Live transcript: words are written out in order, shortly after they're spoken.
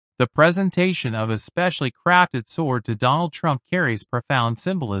The presentation of a specially crafted sword to Donald Trump carries profound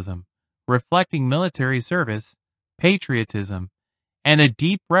symbolism, reflecting military service, patriotism, and a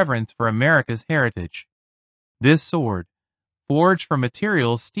deep reverence for America's heritage. This sword, forged from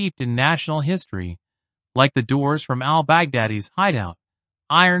materials steeped in national history, like the doors from Al-Baghdadi's hideout,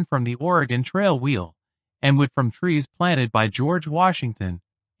 iron from the Oregon Trail wheel, and wood from trees planted by George Washington,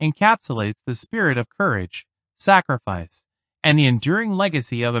 encapsulates the spirit of courage, sacrifice, and the enduring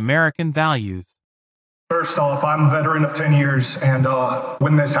legacy of American values. First off, I'm a veteran of 10 years, and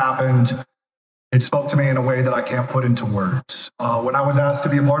when this happened, it spoke to me in a way that I can't put into words. When I was asked to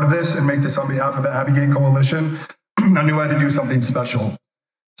be a part of this and make this on behalf of the Abbey Gate Coalition, I knew I had to do something special.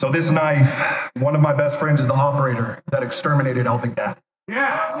 So this knife, one of my best friends is the operator that exterminated Al-Baghdadi.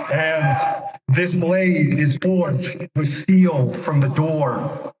 Yeah. And this blade is forged with steel from the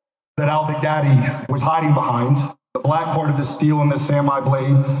door that Al-Baghdadi was hiding behind. The black part of the steel in this samurai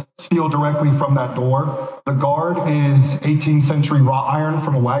blade, steel directly from that door. The guard is 18th century wrought iron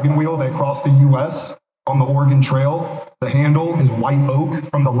from a wagon wheel that crossed the U.S. on the Oregon Trail. The handle is white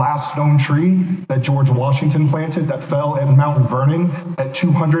oak from the last stone tree that George Washington planted that fell at Mount Vernon at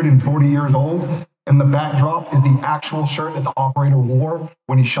 240 years old. And the backdrop is the actual shirt that the operator wore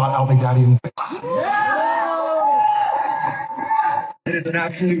when he shot Al-Baghdadi in the face. It is an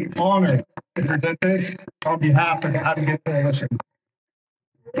absolute honor to present this on behalf of the Abbey Gate Coalition.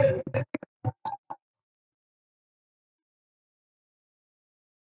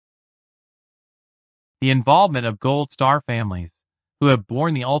 The involvement of Gold Star families, who have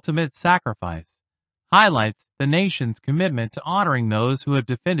borne the ultimate sacrifice, highlights the nation's commitment to honoring those who have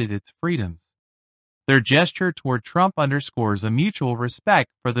defended its freedoms. Their gesture toward Trump underscores a mutual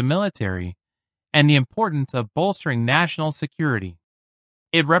respect for the military and the importance of bolstering national security.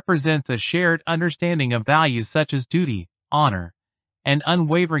 It represents a shared understanding of values such as duty, honor, and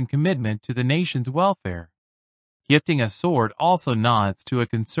unwavering commitment to the nation's welfare. Gifting a sword also nods to a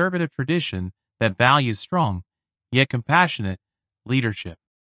conservative tradition that values strong, yet compassionate, leadership.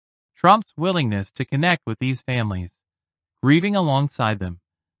 Trump's willingness to connect with these families, grieving alongside them,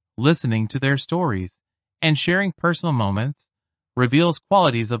 listening to their stories, and sharing personal moments, reveals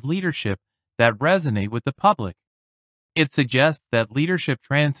qualities of leadership that resonate with the public. It suggests that leadership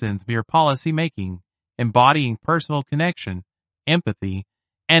transcends mere policy making, embodying personal connection, empathy,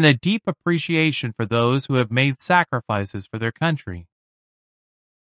 and a deep appreciation for those who have made sacrifices for their country.